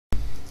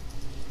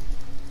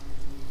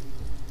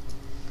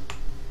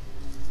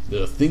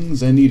There are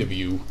things I need of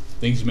you,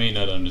 things you may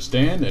not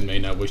understand and may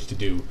not wish to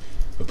do,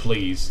 but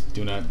please,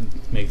 do not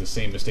make the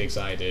same mistakes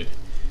I did.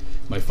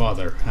 My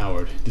father,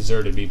 Howard,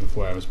 deserted me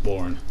before I was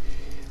born.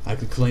 I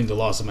could claim the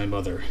loss of my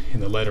mother,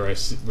 and the letter I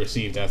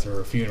received after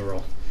her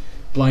funeral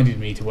blinded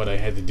me to what I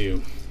had to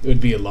do. It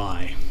would be a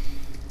lie.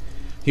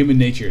 Human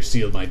nature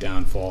sealed my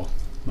downfall.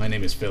 My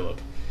name is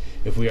Philip.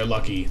 If we are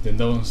lucky, then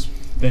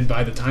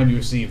by the time you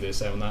receive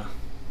this, I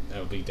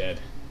will be dead.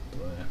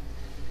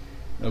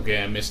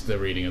 Okay, I missed the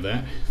reading of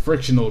that.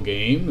 Frictional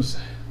games.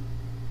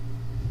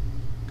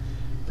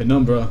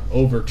 Penumbra,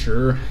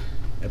 Overture,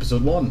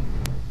 Episode 1.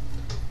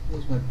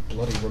 Where's my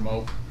bloody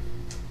remote?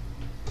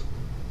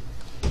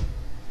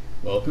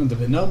 Welcome to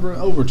Penumbra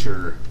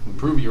Overture. To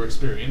improve your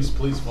experience,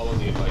 please follow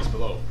the advice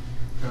below.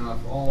 Turn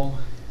off all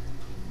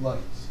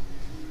lights.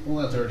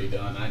 Well, that's already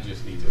done. I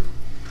just need to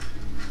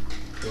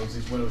close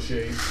these window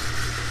shades.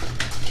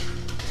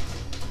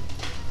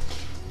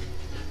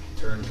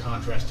 Turn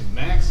contrast to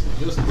max and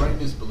adjust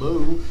brightness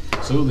below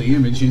so the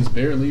image is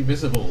barely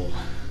visible.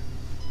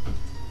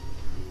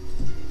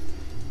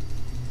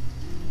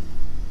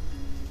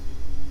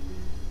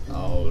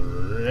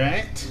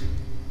 Alright.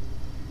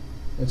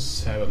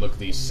 Let's have a look at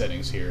these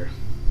settings here.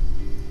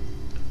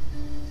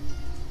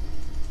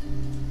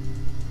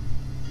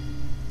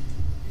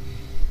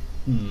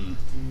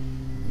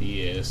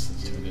 Yes,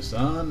 let's turn this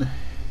on.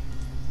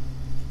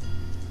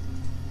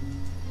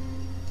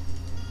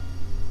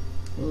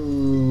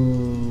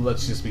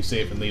 Let's just be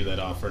safe and leave that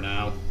off for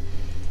now.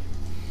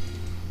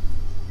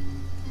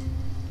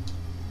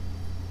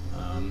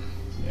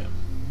 Yeah.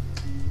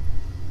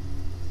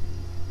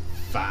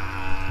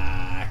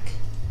 Fuck.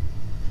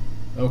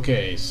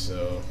 Okay,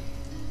 so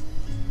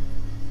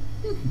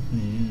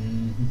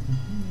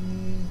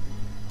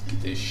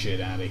get this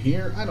shit out of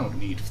here. I don't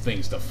need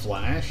things to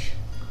flash.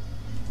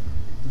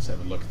 Let's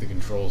have a look at the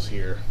controls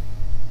here.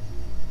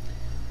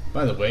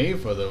 By the way,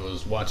 for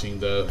those watching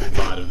the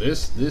VOD of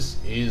this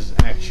is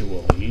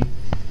actually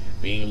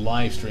being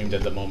live streamed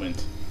at the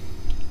moment.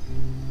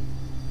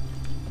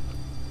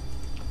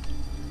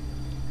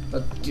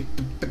 But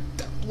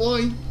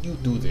why you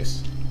do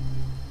this?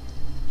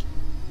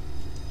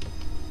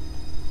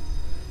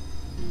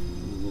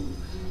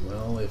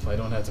 Well, if I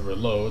don't have to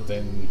reload,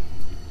 then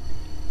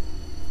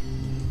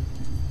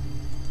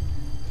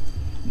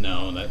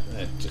no, that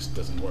just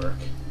doesn't work.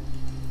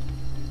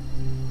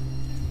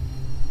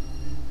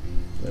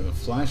 Do I have a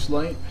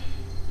flashlight?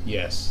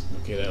 Yes.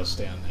 Okay, that'll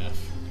stay on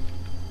F.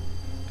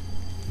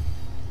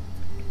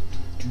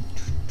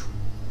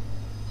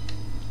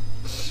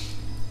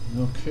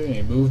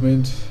 Okay,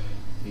 movement.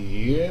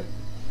 Yep.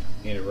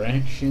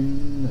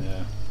 Interaction.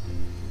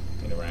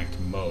 Interact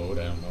mode.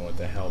 I don't know what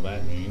the hell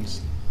that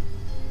means.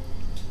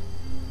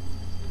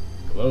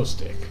 Glow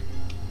stick.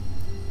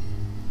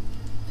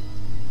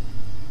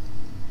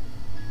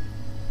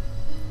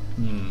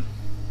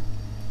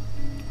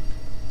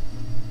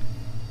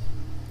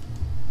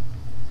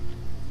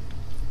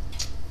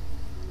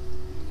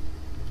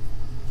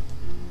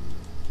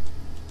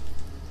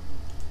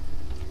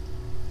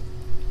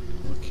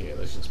 Okay,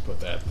 let's just put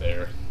that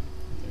there.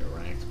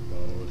 Interact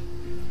mode.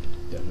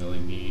 Definitely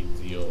need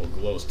the old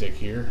glow stick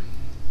here.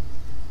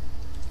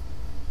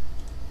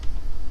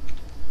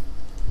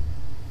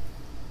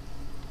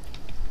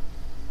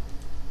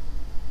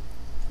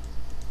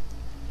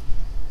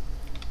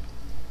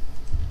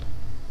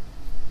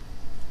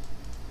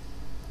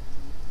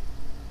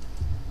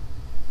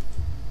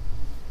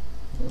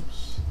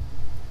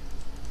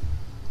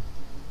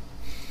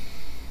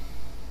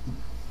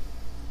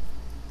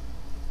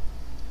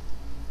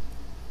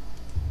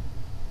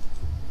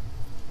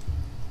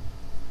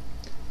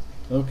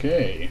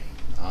 Okay,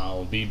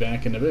 I'll be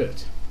back in a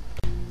bit.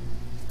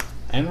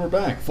 And we're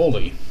back,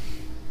 fully.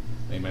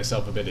 Made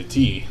myself a bit of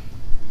tea.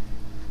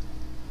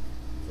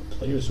 For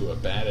players who are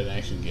bad at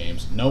action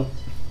games, nope.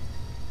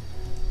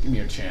 Give me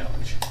a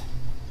challenge.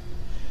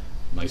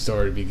 My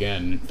story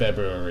began in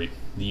February,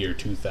 the year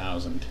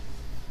 2000.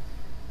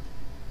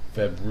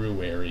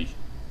 February.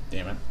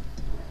 Damn it.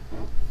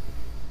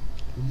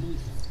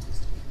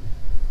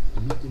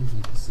 I'm not going to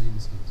make the same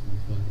mistake as my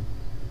father.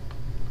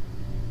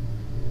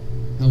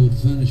 Howard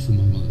vanished from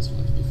my mother's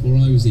life before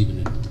I was even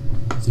in it,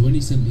 so when he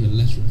sent me a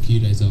letter a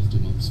few days after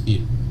Mum's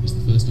funeral, it was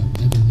the first I've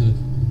ever heard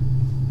from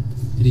him.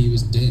 That he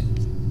was dead.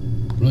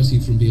 Writing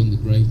from beyond the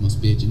grave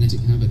must be a genetic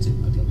habit in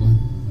my bloodline.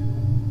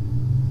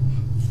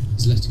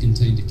 His letter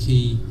contained a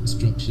key,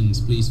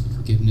 instructions, pleas for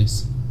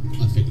forgiveness.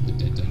 I figured the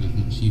dead don't have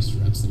much use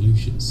for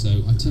absolution,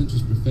 so I turned to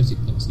his prophetic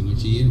passing,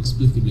 which he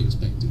inexplicably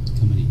expected to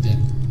come any day.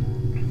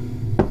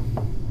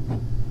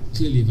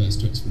 Clearly averse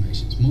to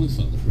explanations, my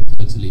father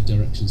preferred to leave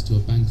directions to a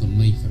bank on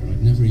Mayfair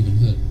I'd never even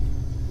heard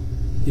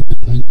of. In the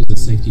bank was a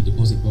safety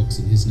deposit box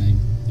in his name,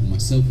 and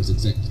myself as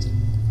executor.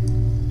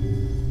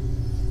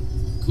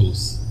 Of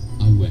course,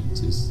 I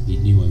went as he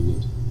knew I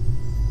would.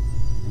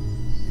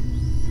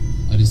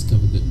 I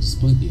discovered that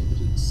despite the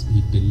evidence,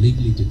 he'd been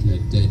legally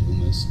declared dead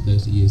almost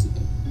 30 years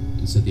ago,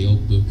 and said the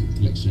old book and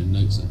collection of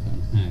notes I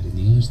found had, in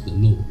the eyes of the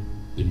law,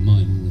 been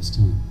mine all this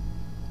time.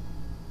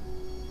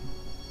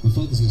 My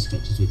father's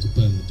instructions were to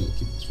burn the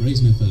documents,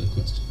 raise no further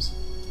questions.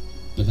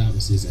 But that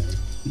was his error.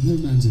 No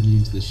man's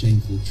immune to the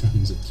shameful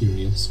trappings of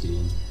curiosity,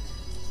 and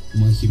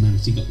my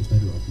humanity got the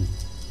better of me.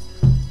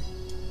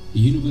 The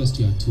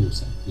university I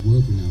taught at was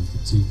world renowned for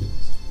two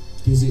things: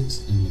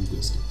 physics and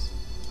linguistics.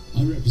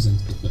 I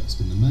represented the first,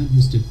 and the man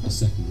who stood for the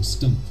second was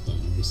stumped by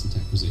my recent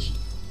acquisition.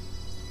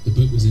 The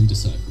book was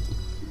indecipherable.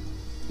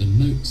 The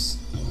notes,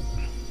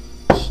 however,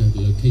 showed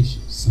a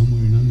location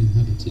somewhere in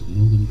uninhabited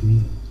northern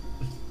Greenland.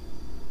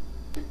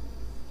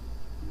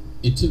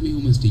 It took me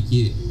almost a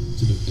year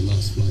to book the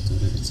last flight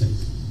I'd ever taken.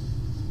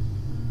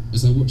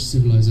 As I watched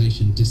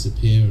civilization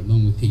disappear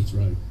along with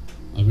Heathrow,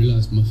 I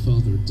realised my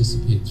father had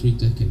disappeared 3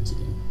 decades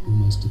ago,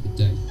 almost to the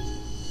day,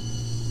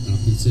 and I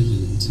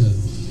considered in turn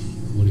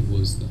what it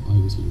was that I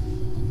was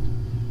leaving behind.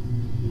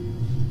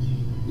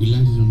 We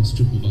landed on a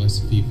strip of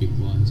ice a few feet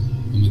wide,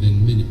 and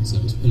within minutes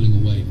I was pulling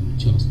away on a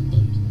chartered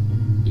boat,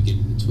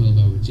 beginning the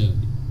 12-hour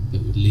journey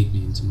that would lead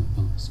me into my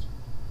past.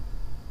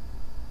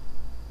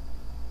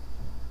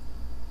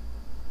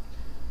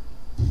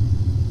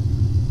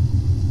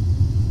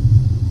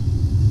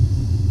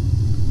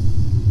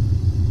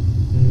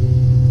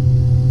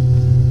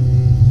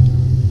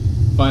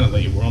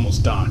 Finally, we're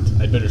almost docked.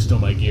 I'd better stow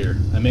my gear.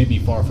 I may be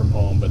far from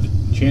home, but the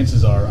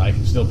chances are I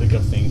can still pick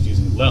up things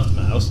using left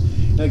mouse,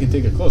 and I can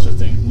take a closer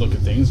look at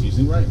things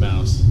using right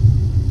mouse.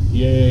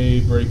 Yay,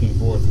 breaking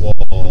fourth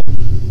wall.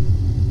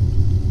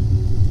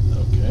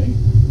 Okay.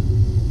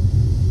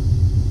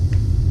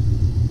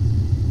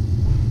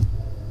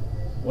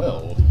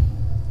 Well,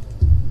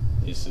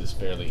 this is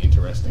fairly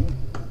interesting.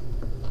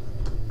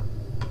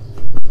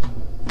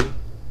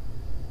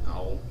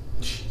 Oh,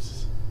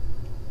 Jesus.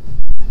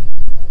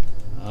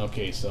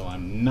 Okay, so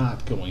I'm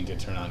not going to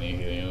turn on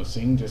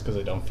aliasing just because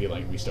I don't feel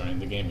like restarting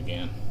the game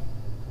again.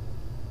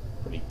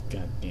 Pretty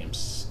goddamn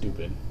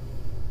stupid.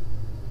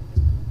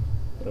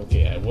 But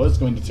okay, I was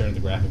going to turn the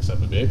graphics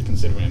up a bit,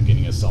 considering I'm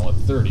getting a solid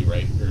 30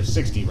 right, or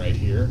 60 right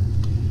here,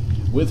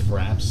 with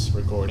fraps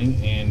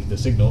recording and the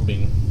signal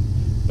being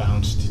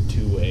bounced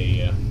to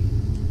a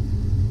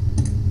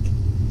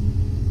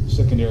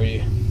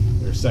secondary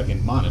or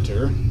second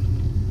monitor.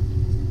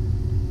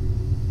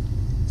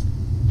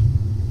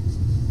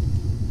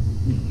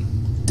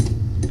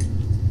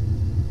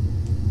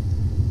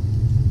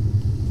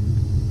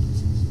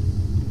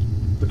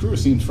 The crew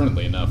seems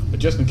friendly enough, but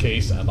just in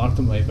case, I locked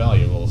up my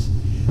valuables.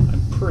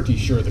 I'm pretty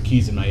sure the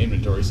key's in my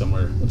inventory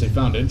somewhere. Once I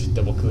found it,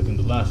 double-clicking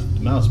the left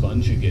mouse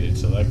button should get it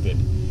selected.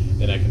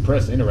 Then I can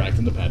press interact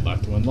on the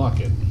padlock to unlock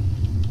it.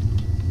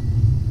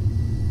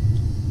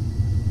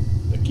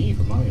 The key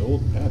for my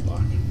old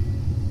padlock.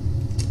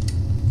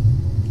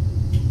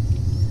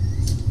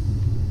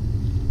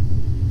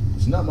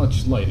 There's not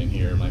much light in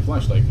here. My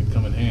flashlight could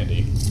come in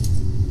handy.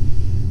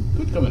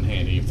 Could come in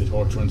handy if the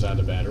torch runs out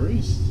of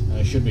batteries.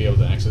 I should be able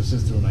to access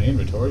this through my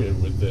inventory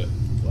with the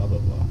blah blah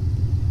blah.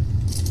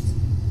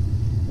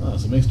 Ah,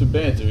 some extra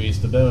batteries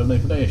to power my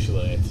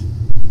flashlight.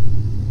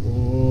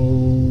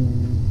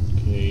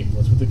 Okay,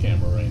 what's with the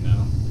camera right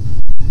now?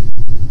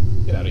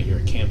 Get out of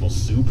here, Campbell's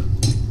soup.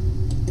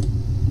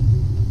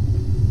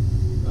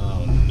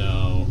 Oh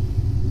no.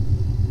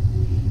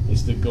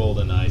 It's the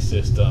GoldenEye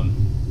system.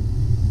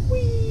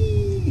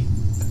 Whee!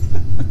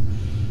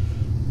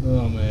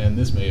 Oh man,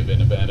 this may have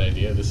been a bad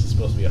idea. This is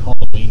supposed to be a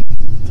Halloween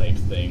type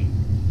thing.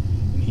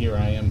 And here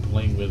I am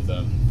playing with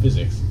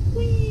physics.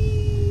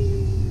 Whee!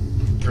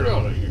 Get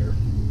out of here.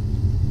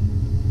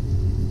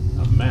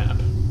 A map.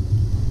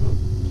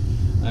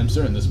 I'm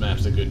certain this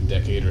map's a good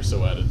decade or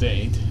so out of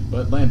date,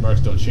 but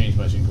landmarks don't change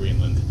much in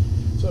Greenland,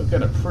 so I've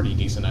got a pretty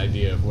decent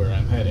idea of where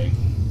I'm heading.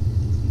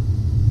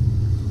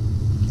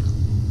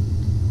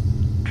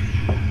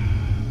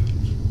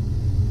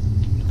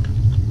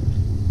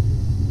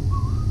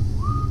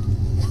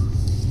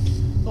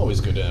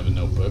 Always good to have a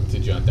notebook to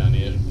jot down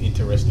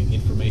interesting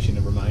information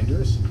and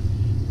reminders.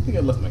 I think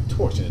I left my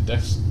torch in the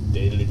desk.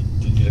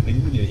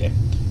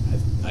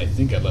 I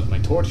think I left my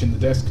torch in the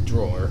desk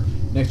drawer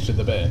next to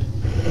the bed,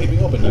 leaving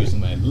open using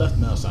my left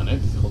mouse on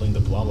it, holding the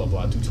blah blah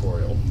blah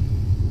tutorial.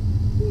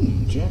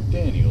 Jack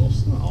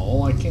Daniels.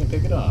 Oh, I can't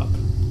pick it up.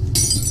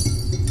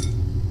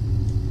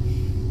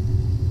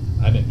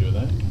 I didn't do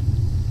that.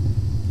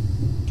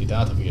 Get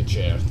out of your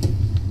chair.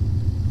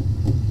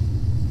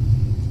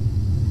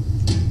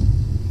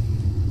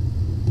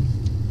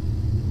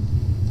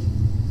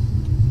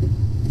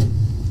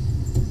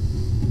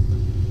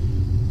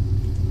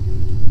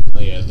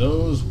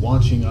 Those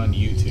watching on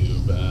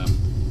YouTube,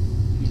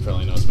 you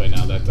probably noticed by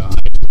now that the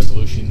highest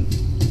resolution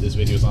this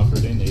video is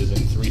offered in is in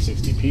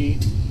 360p.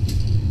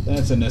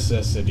 That's a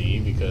necessity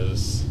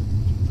because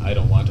I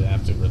don't want to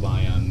have to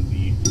rely on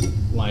the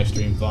live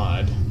stream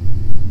VOD.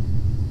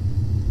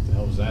 What the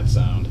hell was that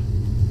sound?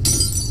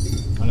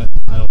 I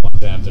don't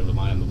want to have to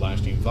rely on the live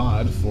stream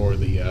VOD for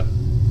the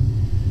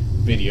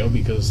video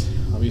because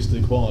obviously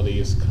the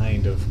quality is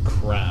kind of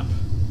crap.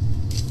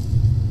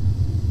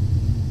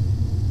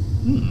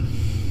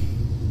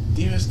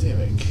 Dearest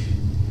Eric,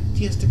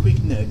 just a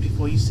quick note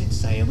before you set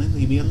sail and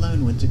leave me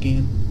alone once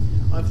again.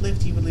 I've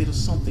left you a little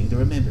something to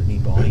remember me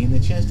by in the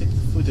chest at the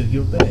foot of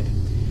your bed.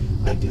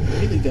 I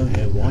really don't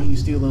know why you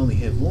still only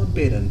have one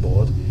bed on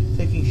board,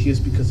 taking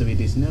just because of it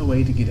is no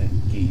way to get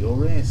your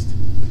rest.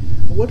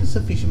 But what does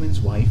a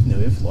fisherman's wife know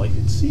of life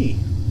at sea?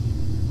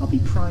 I'll be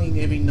praying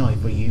every night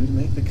for you to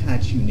make the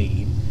catch you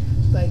need,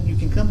 so that you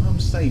can come home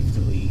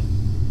safely.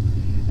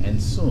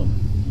 And son,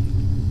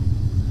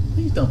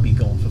 please don't be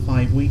gone for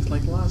 5 weeks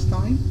like last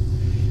time.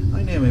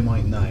 I know it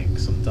might nag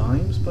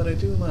sometimes, but I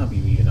do love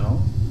you, you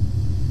know.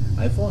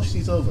 I've washed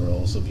these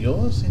overalls of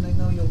yours, and I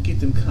know you'll get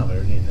them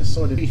covered in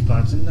assorted fish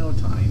parts in no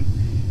time,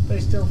 but I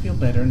still feel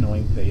better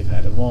knowing they've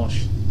had a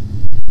wash.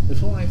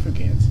 Before I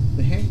forget,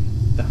 the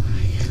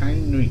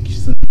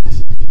Heinrichsons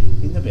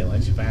in the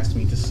village have asked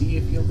me to see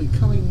if you'll be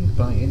coming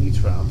by any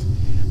trout,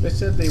 but I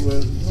said they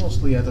were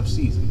mostly out of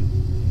season.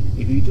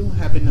 If you do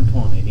happen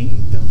upon any,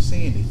 don't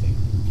say anything.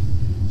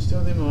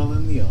 Stir them all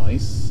in the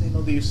ice, and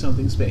I'll do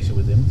something special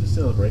with them to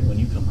celebrate when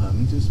you come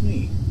home to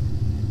Smee.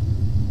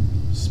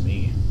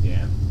 Smee,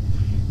 yeah.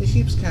 The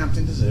ship's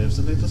captain deserves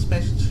a little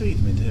special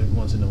treatment every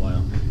once in a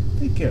while.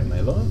 Take care,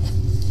 my lord.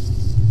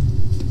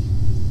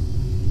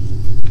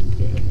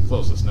 Okay, I can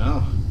close this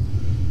now.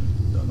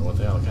 Don't know what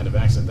the hell kind of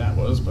accent that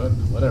was, but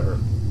whatever.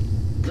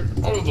 Get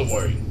out of the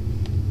way!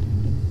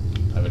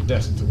 I have a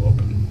desk to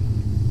open.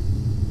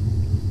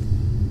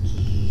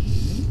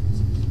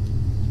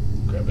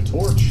 Grab a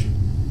torch.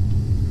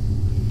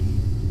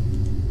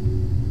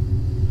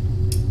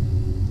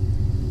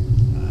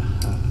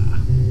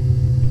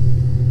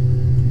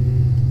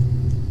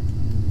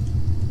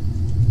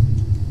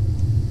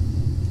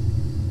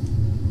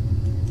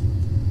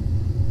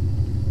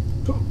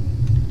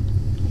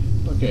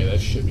 Okay,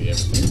 that should be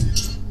everything.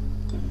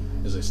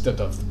 As I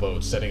stepped off the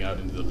boat, setting out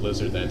into the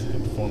blizzard that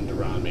had formed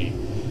around me,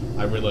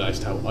 I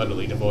realized how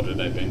utterly devoted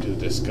I'd been to the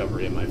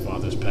discovery of my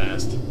father's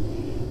past.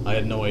 I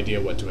had no idea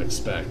what to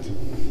expect.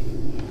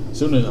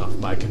 Soon enough,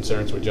 my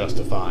concerns were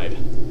justified.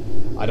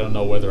 I don't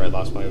know whether I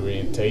lost my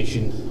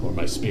orientation or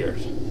my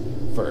spirit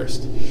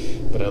first,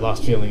 but I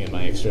lost feeling in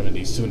my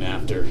extremities soon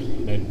after,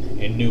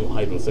 and knew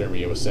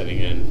hypothermia was setting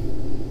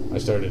in. I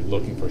started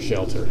looking for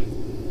shelter.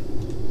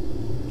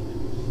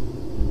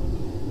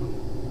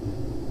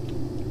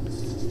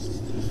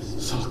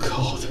 So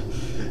cold.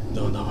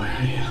 Don't know where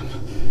I am.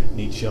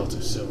 Need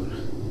shelter soon.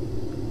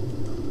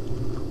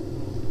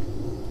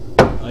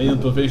 I am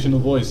a professional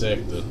voice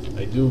actor.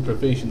 I do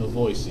professional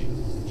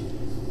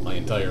voicing. My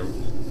entire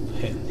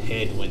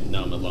head went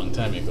numb a long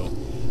time ago,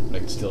 but I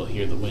can still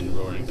hear the wind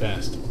roaring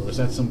past. Or was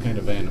that some kind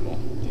of animal?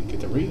 Didn't get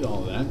to read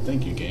all of that.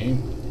 Thank you,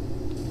 game.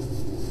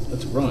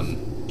 Let's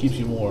run. Keeps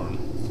you warm.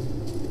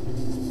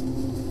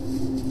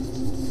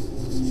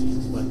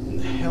 What in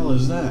the hell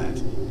is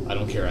that? I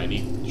don't care. I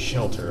need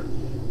shelter.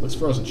 Looks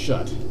frozen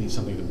shut. Need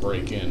something to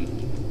break in.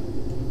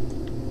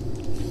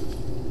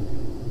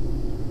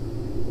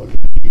 What can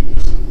I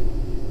use?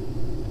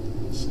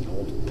 It's an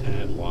old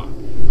padlock.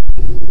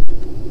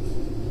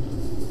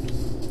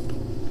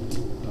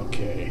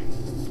 Okay.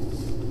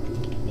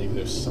 Maybe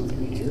there's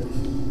something here.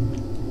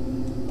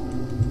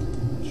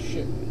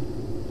 Shit.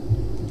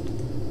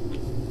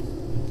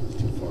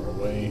 Too far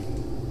away.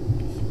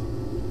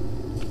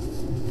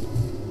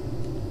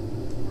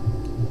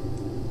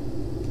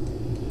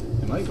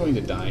 Am I going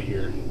to die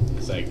here?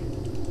 Because I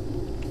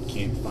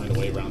can't find a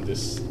way around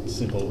this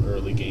simple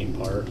early game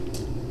part.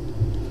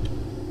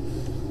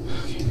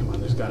 Okay, come on,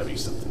 there's gotta be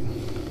something.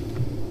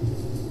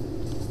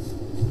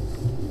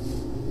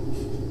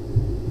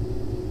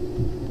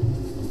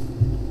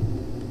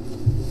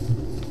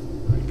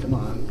 Alright, come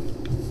on.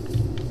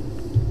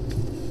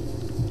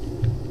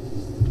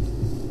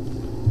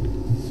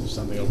 Is there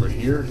something over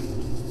here?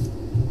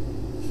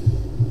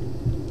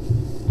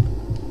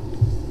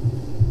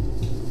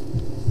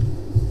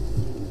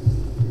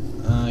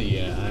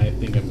 Yeah, I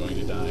think I'm going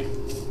to die.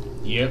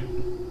 Yep.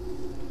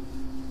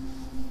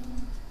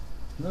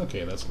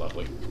 Okay, that's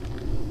lovely.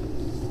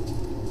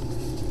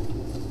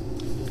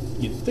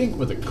 You'd think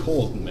with a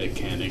cold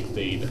mechanic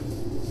they'd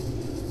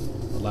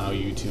allow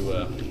you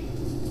to,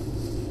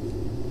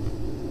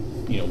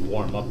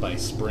 warm up by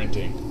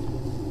sprinting.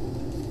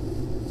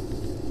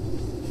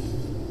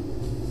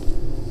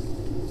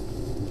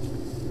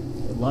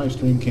 The live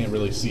stream can't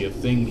really see a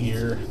thing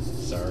here.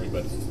 Sorry,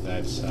 but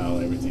that's how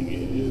everything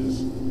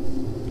is.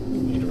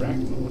 Interact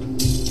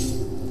mode.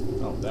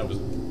 Oh, that was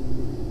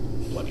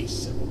bloody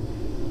simple.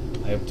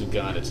 I hope to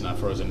God it's not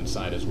frozen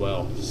inside as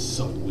well.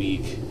 So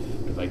weak.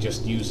 If I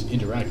just use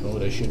interact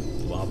mode, I should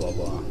blah blah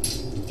blah.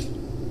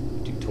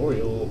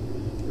 Tutorial,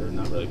 or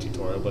not really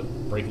tutorial, but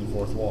breaking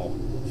fourth wall.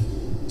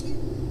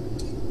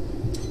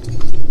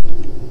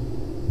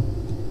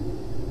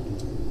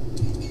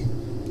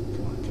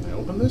 Come on, can I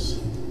open this?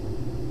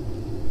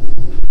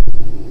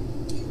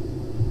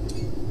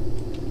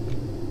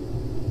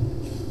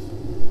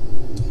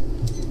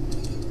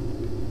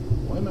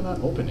 Why am I not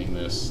opening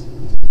this?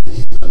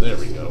 Oh, there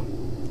we go.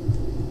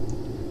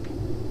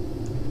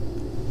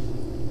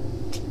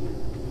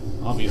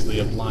 Obviously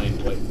a blind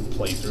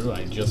playthrough.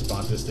 I just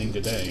bought this thing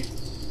today.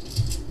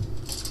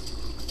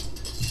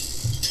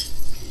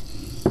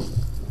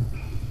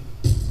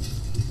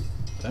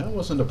 That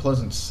wasn't a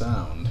pleasant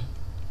sound.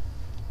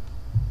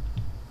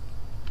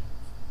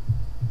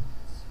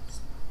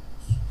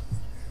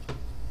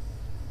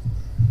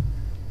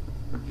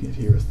 Can't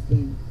hear a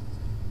thing.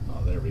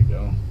 Oh, there we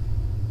go.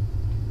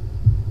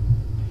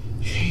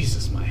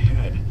 Jesus, my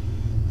head.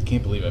 I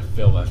can't believe I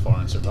fell that far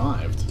and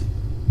survived.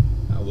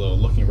 Although,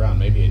 looking around,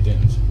 maybe I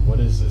didn't.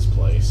 What is this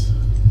place?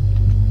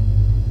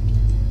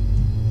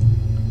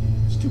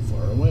 It's too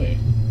far away.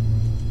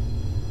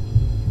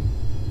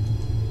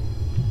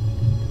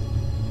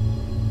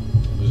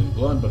 Losing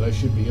blood, but I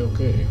should be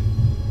okay.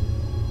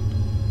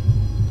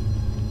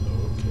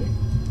 Okay.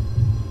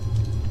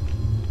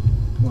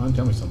 Come on,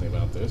 tell me something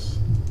about this.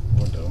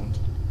 Or don't.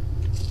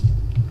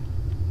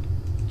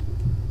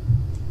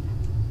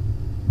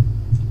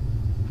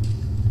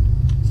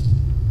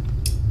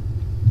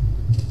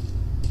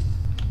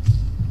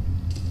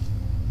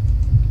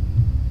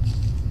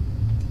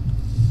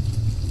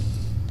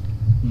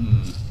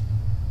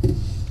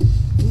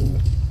 Ooh,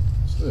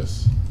 what's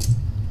this?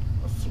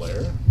 A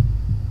flare?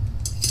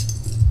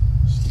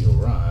 Steel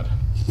rod.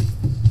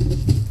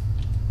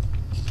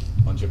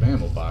 Bunch of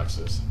ammo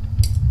boxes.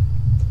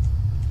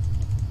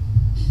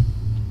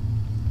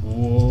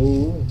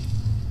 Whoa.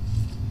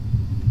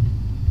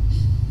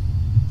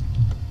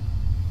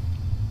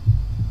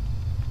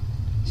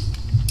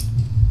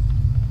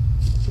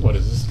 What,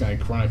 is this guy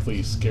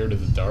chronically scared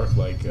of the dark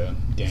like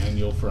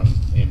Daniel from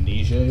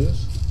Amnesia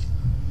is?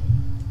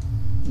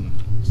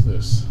 What's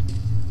this?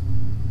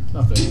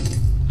 Nothing.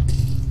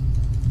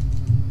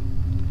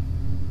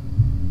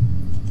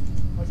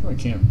 Why come I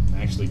can't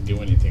actually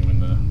do anything when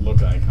the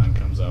look icon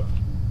comes up?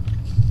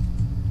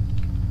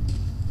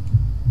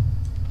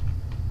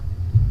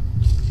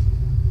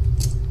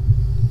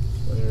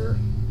 Flare.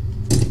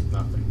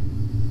 Nothing.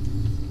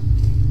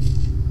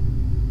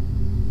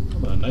 How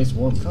about a nice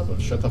warm cup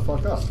of shut the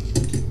fuck up?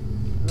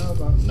 How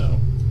about no?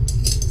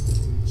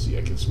 See,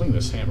 I can swing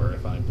this hammer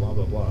if I blah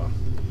blah blah.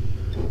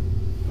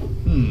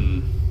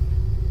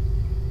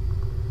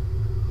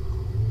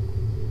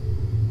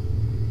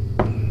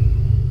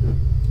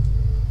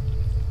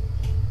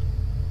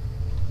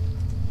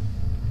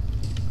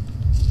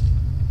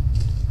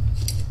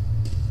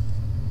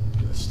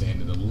 Gonna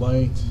stand in the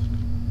light.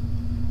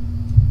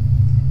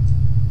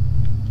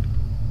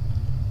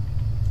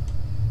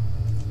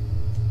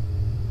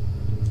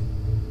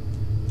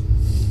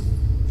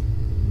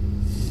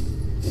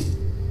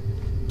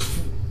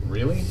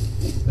 Really?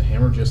 The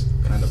hammer just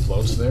kind of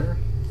floats there?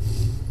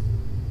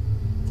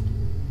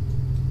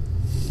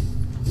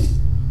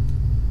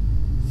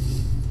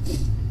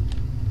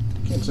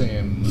 Can't say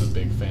I'm a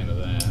big fan of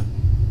that.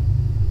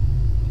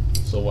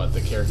 So what,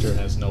 the character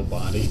has no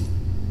body?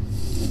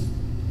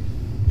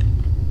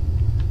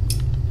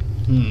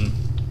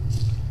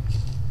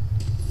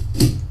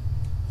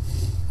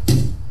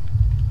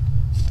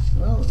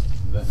 Well,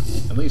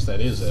 at least that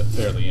is a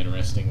fairly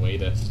interesting way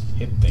to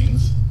hit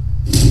things.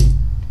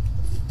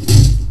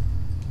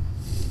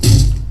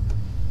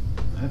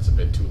 That's a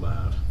bit too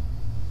loud.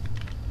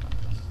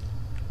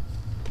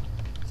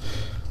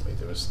 Wait,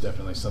 there was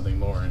definitely something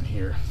more in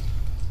here.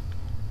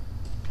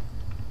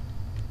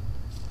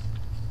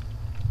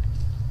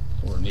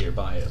 Or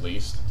nearby, at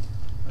least.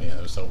 Oh yeah,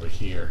 it was over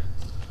here.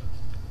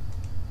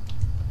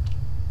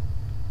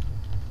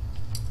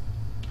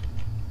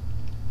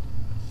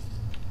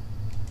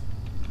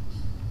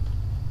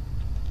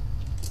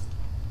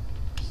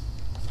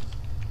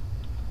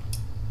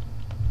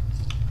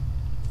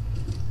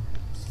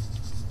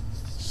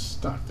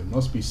 Stuck. There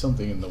must be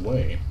something in the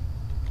way.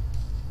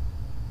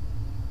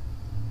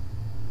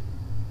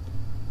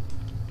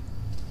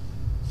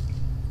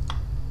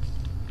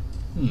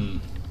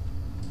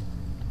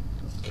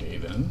 Okay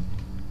then.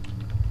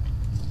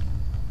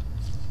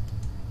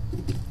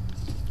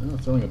 Well,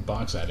 throwing a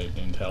box at it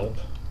didn't help.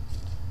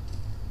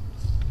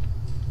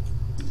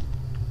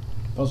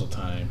 Puzzle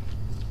time.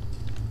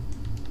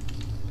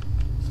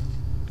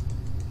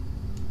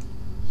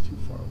 It's too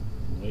far.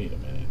 Wait a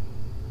minute.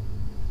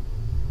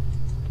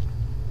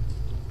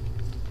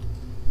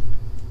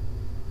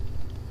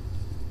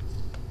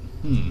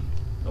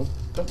 Nope,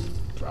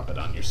 don't drop it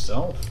on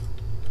yourself.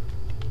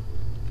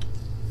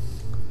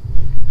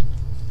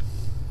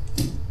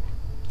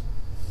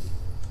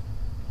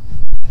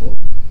 Whoop.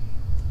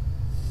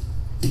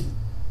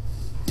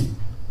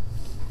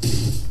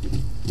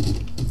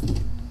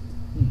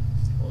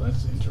 Well,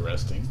 that's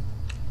interesting.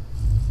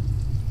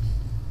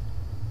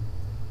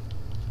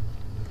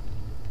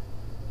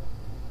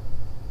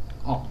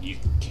 Oh, you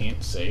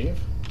can't save?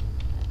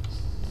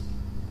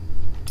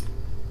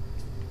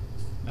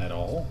 At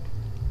all?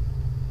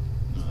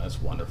 Oh,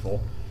 that's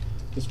wonderful.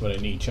 Just what I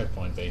need,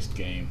 checkpoint-based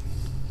game.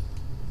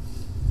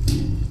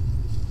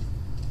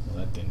 Well,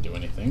 that didn't do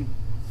anything.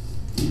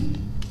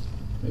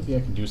 Maybe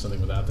I can do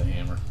something without the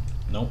hammer.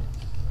 Nope.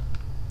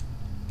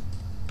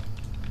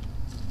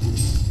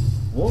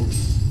 Whoop.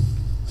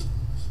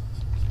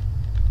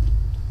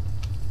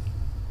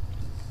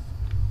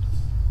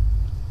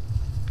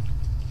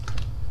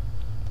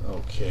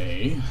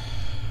 Okay.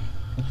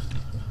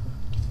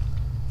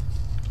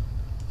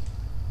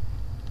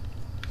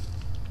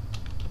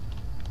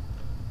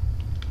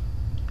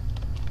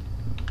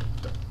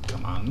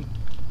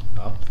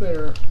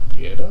 there.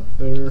 Get up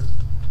there.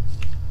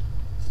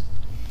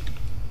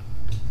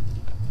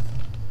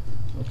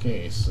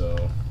 Okay, so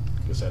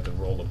I guess I have to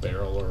roll the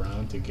barrel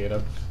around to get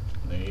up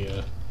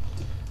a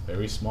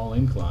very small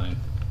incline.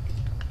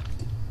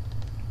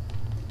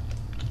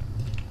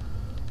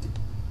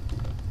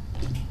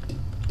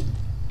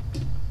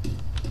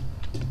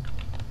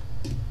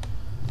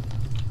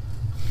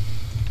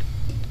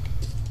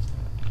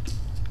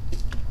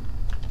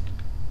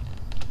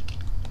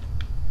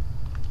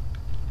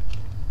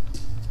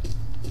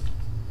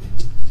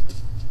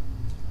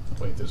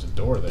 Wait, there's a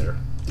door there.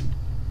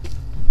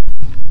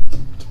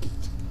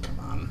 Come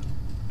on.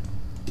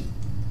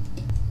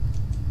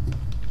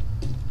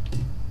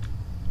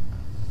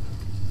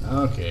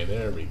 Okay,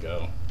 there we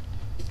go.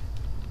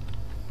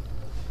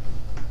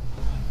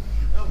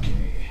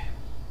 Okay.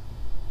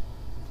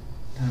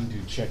 Time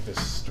to check the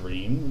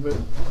stream a bit.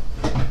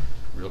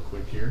 Real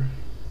quick here.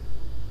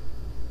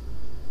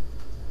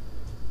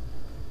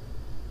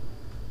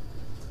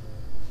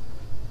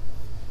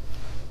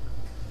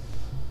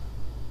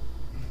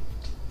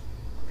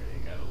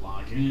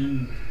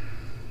 In.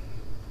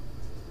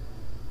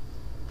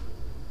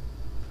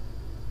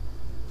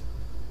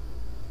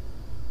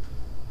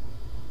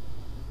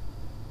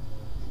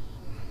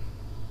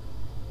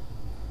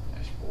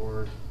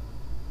 Dashboard.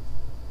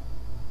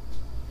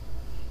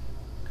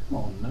 Come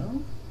on,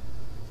 no.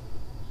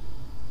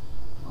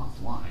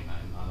 Offline.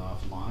 I'm not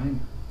offline.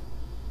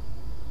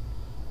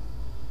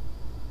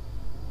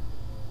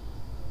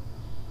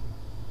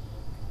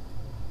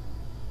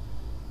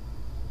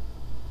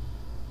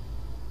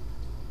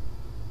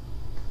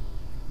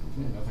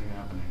 Okay, nothing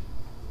happening.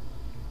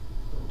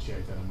 Double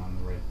check that I'm on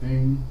the right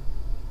thing.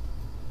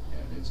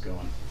 Yeah, it's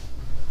going.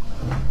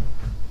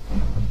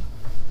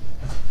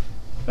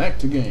 Back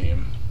to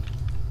game.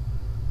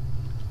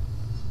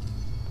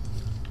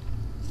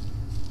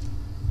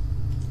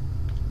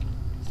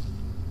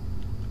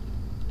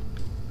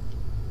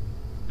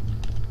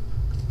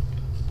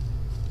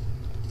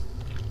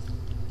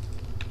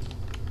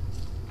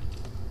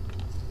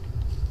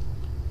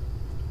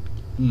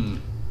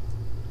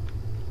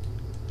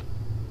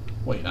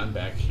 Wait, I'm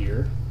back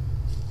here.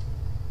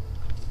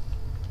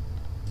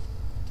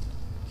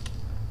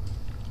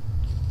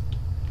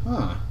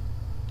 Huh.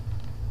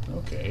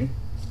 Okay.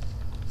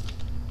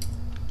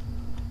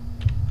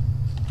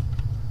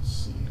 Let's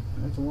see.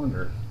 I have to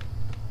wonder.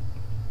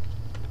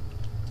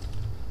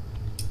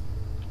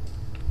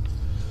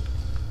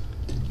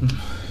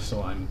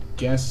 So I'm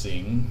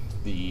guessing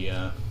the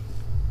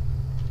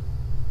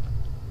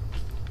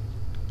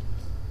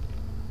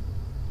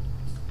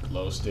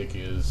glow stick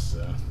is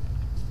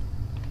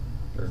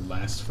or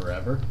lasts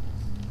forever.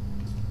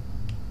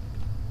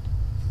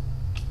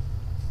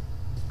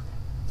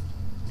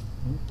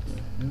 What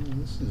the hell?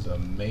 This is a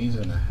maze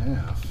and a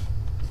half.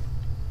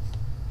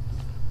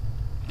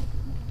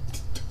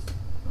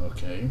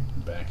 Okay,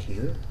 back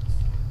here.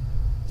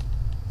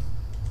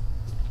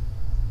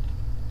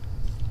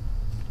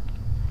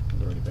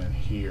 I've already been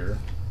here.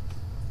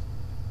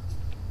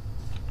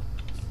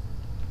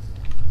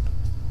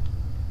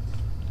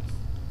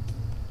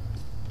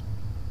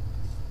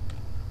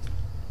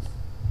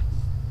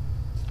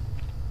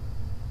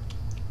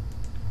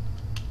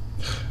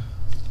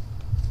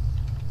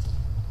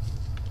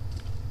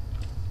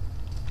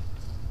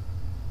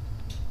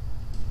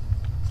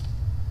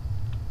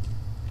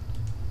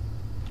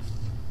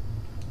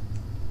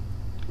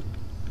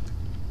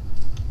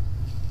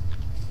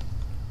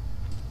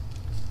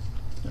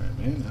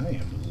 Man, I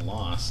am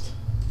lost.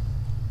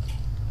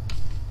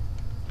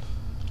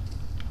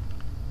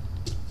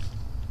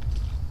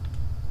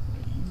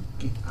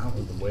 You get out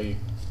of the way.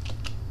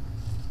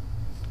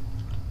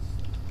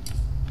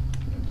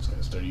 I'm just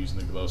gonna start using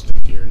the glow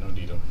stick here. No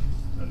need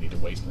to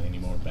waste any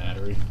more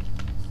battery.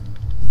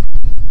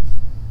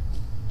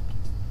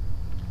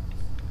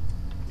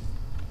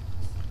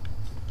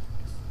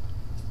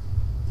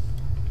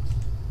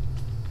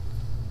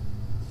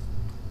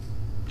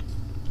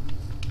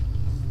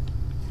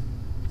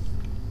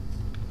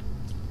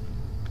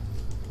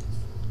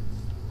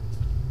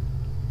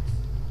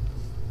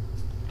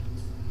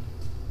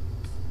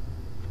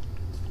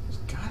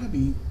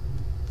 Be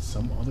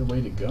some other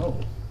way to go.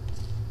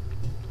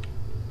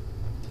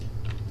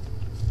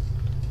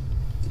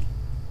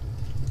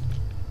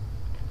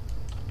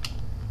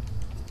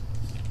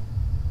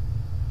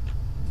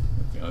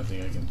 The only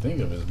thing I can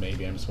think of is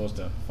maybe I'm supposed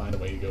to find a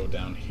way to go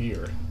down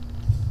here.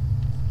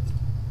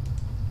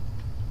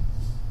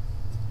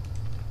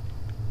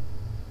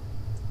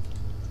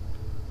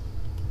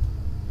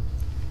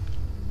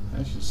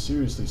 Actually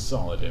seriously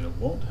solid, and it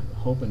won't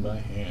open by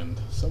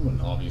hand. Someone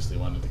obviously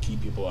wanted to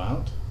keep people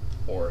out.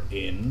 Or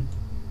in.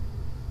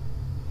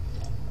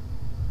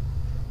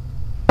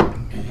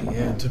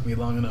 Yeah, it took me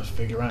long enough to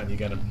figure out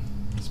you're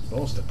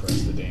supposed to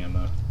press the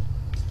damn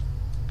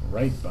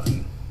right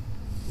button.